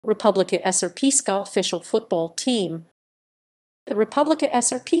Republika Srpska official football team. The Republika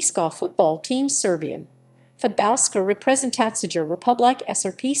Srpska football team Serbian. Fudbalska reprezentacija Republike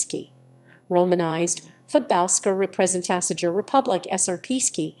Srpske. Romanized, Fudbalska reprezentacija Republike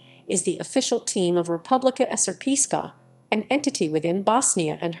Srpske is the official team of Republika Srpska, an entity within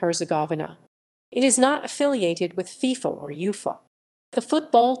Bosnia and Herzegovina. It is not affiliated with FIFA or UEFA. The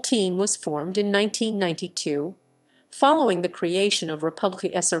football team was formed in 1992, following the creation of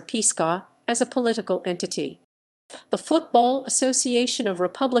Republika Srpska as a political entity. The Football Association of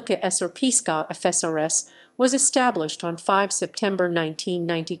Republika Srpska FSRS was established on 5 September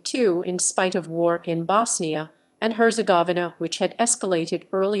 1992 in spite of war in Bosnia and Herzegovina, which had escalated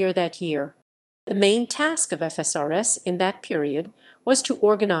earlier that year. The main task of FSRS in that period was to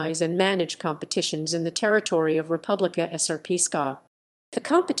organize and manage competitions in the territory of Republika Srpska. The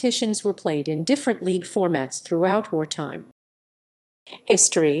competitions were played in different league formats throughout wartime.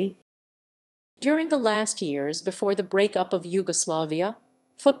 History. During the last years before the breakup of Yugoslavia,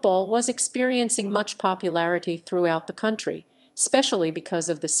 football was experiencing much popularity throughout the country, especially because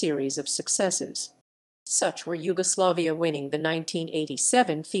of the series of successes. Such were Yugoslavia winning the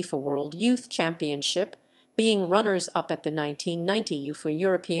 1987 FIFA World Youth Championship, being runners-up at the 1990 UEFA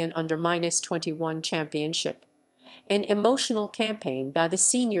European Under-21 Championship, an emotional campaign by the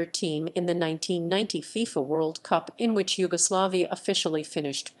senior team in the 1990 FIFA World Cup in which Yugoslavia officially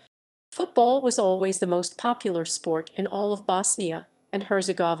finished. Football was always the most popular sport in all of Bosnia and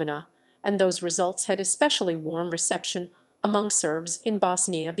Herzegovina, and those results had especially warm reception among Serbs in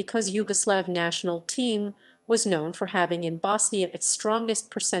Bosnia because Yugoslav national team was known for having in Bosnia its strongest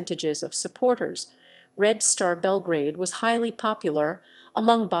percentages of supporters. Red Star Belgrade was highly popular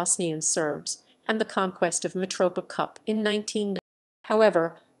among Bosnian Serbs, and the conquest of Mitropa Cup in 1990.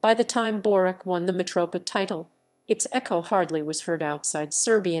 However, by the time Borac won the Mitropa title, its echo hardly was heard outside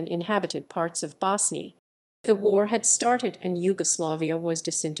Serbian-inhabited parts of Bosnia. The war had started and Yugoslavia was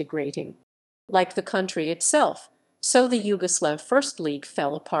disintegrating. Like the country itself, so the Yugoslav First League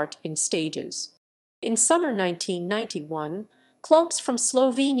fell apart in stages. In summer 1991, clubs from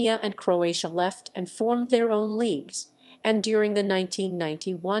Slovenia and Croatia left and formed their own leagues, and during the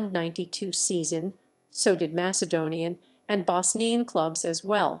 1991-92 season, so did Macedonian and Bosnian clubs as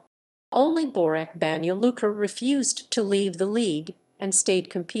well. Only Borac Banja Luka refused to leave the league and stayed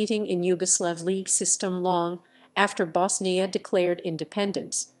competing in Yugoslav league system long after Bosnia declared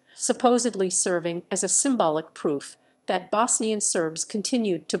independence, supposedly serving as a symbolic proof that Bosnian Serbs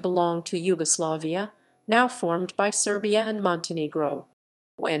continued to belong to Yugoslavia, now formed by Serbia and Montenegro.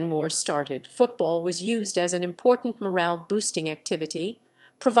 When war started, football was used as an important morale-boosting activity,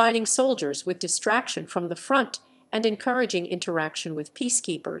 providing soldiers with distraction from the front and encouraging interaction with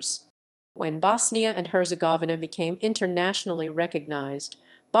peacekeepers. When Bosnia and Herzegovina became internationally recognized,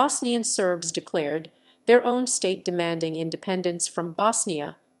 Bosnian Serbs declared their own state demanding independence from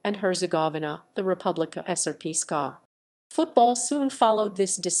Bosnia and Herzegovina, the Republika Srpska. Football soon followed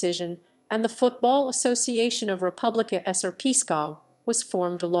this decision, and the Football Association of Republika Srpska was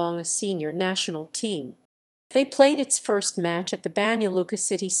formed along a senior national team. They played its first match at the Banja Luka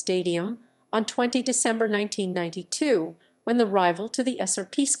City Stadium on 20 December 1992, when the rival to the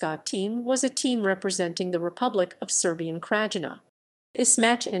Srpska team was a team representing the Republic of Serbian Krajina. This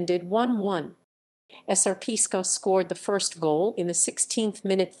match ended 1-1. Srpska scored the first goal in the 16th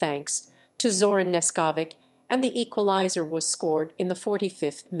minute thanks to Zoran Neskovic, and the equalizer was scored in the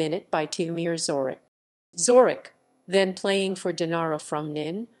 45th minute by Timir Zoric. Zoric, then playing for Dinara from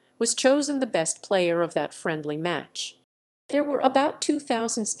Nin, was chosen the best player of that friendly match. There were about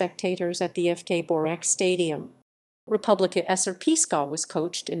 2,000 spectators at the FK Borac Stadium. Republika Srpska was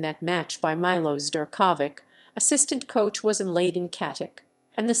coached in that match by Milo Zdravkovic, assistant coach was Mladen Katic,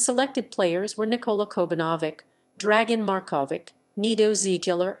 and the selected players were Nikola Kobanovic, Dragan Markovic, Nido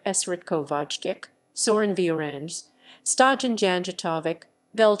Zijeler, Esrit Kovacic, Zoran Vioranj, Stojan Janjatovic,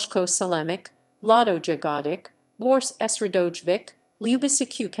 Veljko Salemic, Vlado Jagodic, Boris Esradojevic, Ljubisa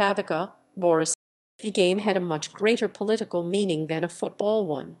Kukavica, Boris. The game had a much greater political meaning than a football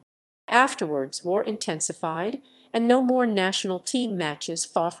one. Afterwards, war intensified, and no more national team matches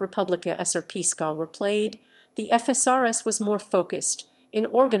for Republika Srpska were played. The FSRS was more focused in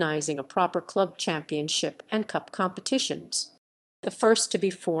organizing a proper club championship and cup competitions. The first to be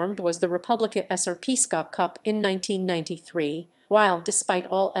formed was the Republika Srpska Cup in 1993, while, despite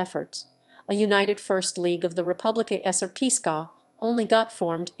all efforts, a united First League of the Republika Srpska only got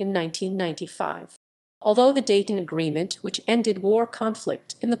formed in 1995. Although the Dayton Agreement, which ended war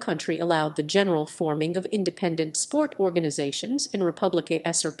conflict in the country, allowed the general forming of independent sport organizations in Republika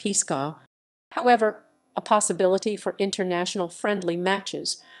Srpska, however, A possibility for international friendly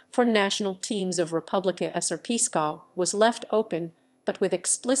matches for national teams of Republika Srpska was left open, but with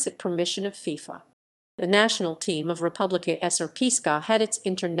explicit permission of FIFA. The national team of Republika Srpska had its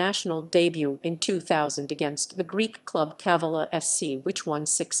international debut in 2000 against the Greek club Kavala SC, which won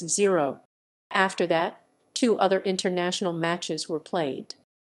 6-0. After that, 2 other international matches were played.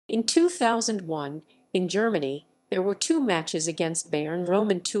 In 2001, in Germany, there were 2 matches against Bayern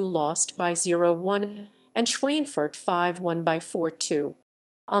Roman 2 lost by 0-1 and Schweinfurt 5-1 by 4-2.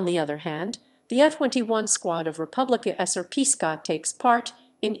 On the other hand, the U21 squad of Republika Srpska takes part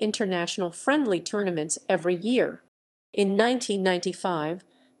in international friendly tournaments every year. In 1995,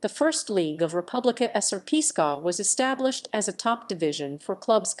 the first league of Republika Srpska was established as a top division for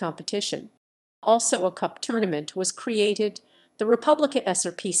clubs competition. Also a cup tournament was created, the Republika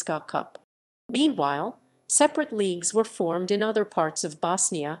Srpska Cup. Meanwhile, separate leagues were formed in other parts of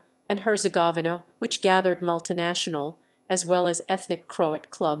Bosnia and Herzegovina, which gathered multinational as well as ethnic Croat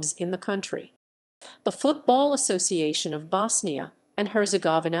clubs in the country. The Football Association of Bosnia and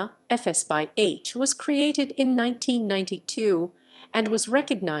Herzegovina, FSRS, was created in 1992 and was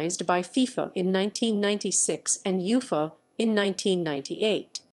recognized by FIFA in 1996 and UEFA in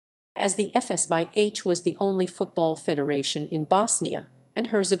 1998. As the FSRS was the only football federation in Bosnia and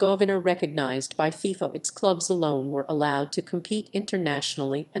Herzegovina recognized by FIFA, its clubs alone were allowed to compete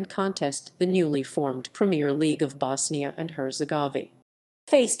internationally and contest the newly formed Premier League of Bosnia and Herzegovina.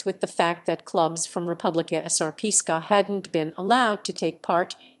 Faced with the fact that clubs from Republika Srpska hadn't been allowed to take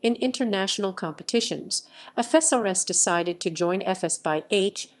part in international competitions, FSRS decided to join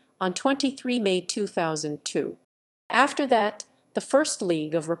FSRS on 23 May 2002. After that, the first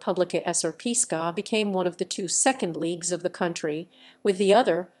league of Republika Srpska became one of the 2 second leagues of the country, with the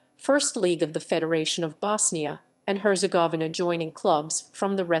other, First League of the Federation of Bosnia and Herzegovina, joining clubs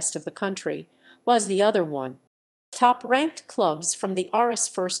from the rest of the country, was the other one. Top-ranked clubs from the RS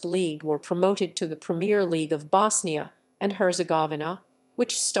First League were promoted to the Premier League of Bosnia and Herzegovina,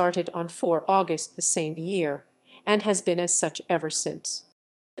 which started on 4 August the same year, and has been as such ever since.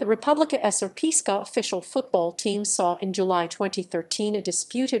 The Republika Srpska official football team saw in July 2013 a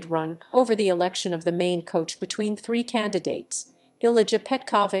disputed run over the election of the main coach between 3 candidates, Ilija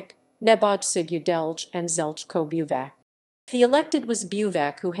Petkovic, Nebojša Gudelj, and Željko Buvac. The elected was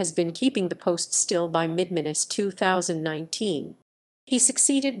Buvac, who has been keeping the post still by mid-May 2019. He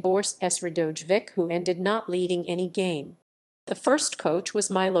succeeded Boris Radojevic, who ended not leading any game. The first coach was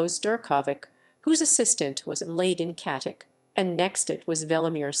Milos Durkovic, whose assistant was Mladen Katic, and next it was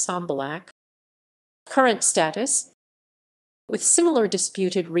Velimir Sambalak. Current status: with similar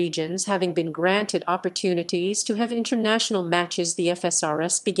disputed regions having been granted opportunities to have international matches, the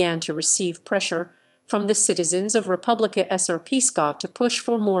FSRS began to receive pressure from the citizens of Republika Srpska to push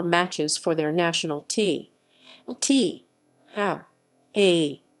for more matches for their national team.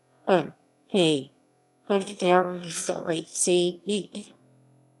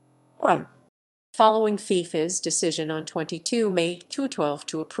 Following FIFA's decision on 22 May 2012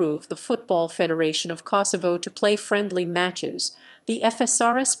 to approve the Football Federation of Kosovo to play friendly matches, the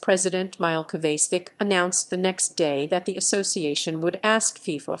FSRS president Milko Kovačić announced the next day that the association would ask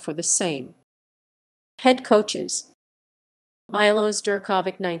FIFA for the same. Head coaches: Milos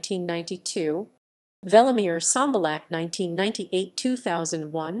Durkovic 1992, Velimir Sambalak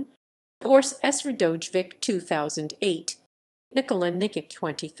 1998-2001, Boris Radojevic 2008, Nikola Nikic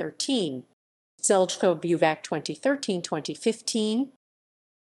 2013, Željko Buvac 2013-2015.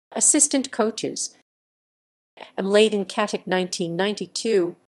 Assistant coaches: Mladen Katic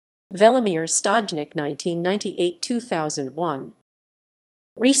 1992, Velimir Stojnic 1998-2001.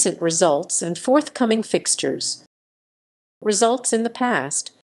 Recent results and forthcoming fixtures. Results in the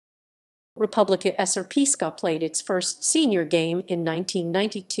past: Republika Srpska played its first senior game in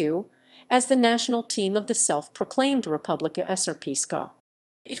 1992 as the national team of the self-proclaimed Republika Srpska.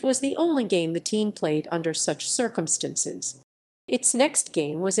 It was the only game the team played under such circumstances. Its next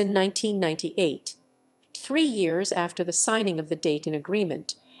game was in 1998, 3 years after the signing of the Dayton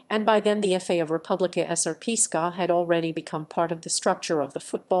Agreement, and by then the FA of Republika Srpska had already become part of the structure of the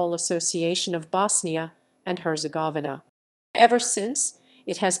Football Association of Bosnia and Herzegovina. Ever since,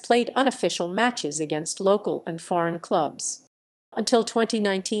 it has played unofficial matches against local and foreign clubs. Until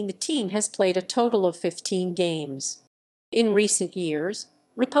 2019, the team has played a total of 15 games. In recent years,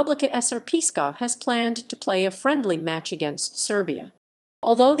 Republika Srpska has planned to play a friendly match against Serbia.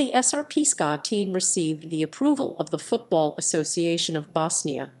 Although the Srpska team received the approval of the Football Association of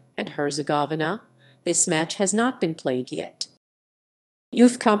Bosnia and Herzegovina, this match has not been played yet.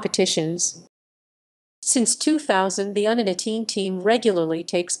 Youth competitions. Since 2000, the U19 team regularly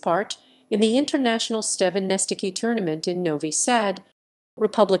takes part In the International Stevan Nesticky tournament in Novi Sad,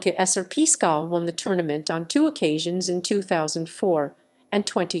 Republika Srpska won the tournament on 2 occasions in 2004 and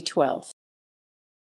 2012.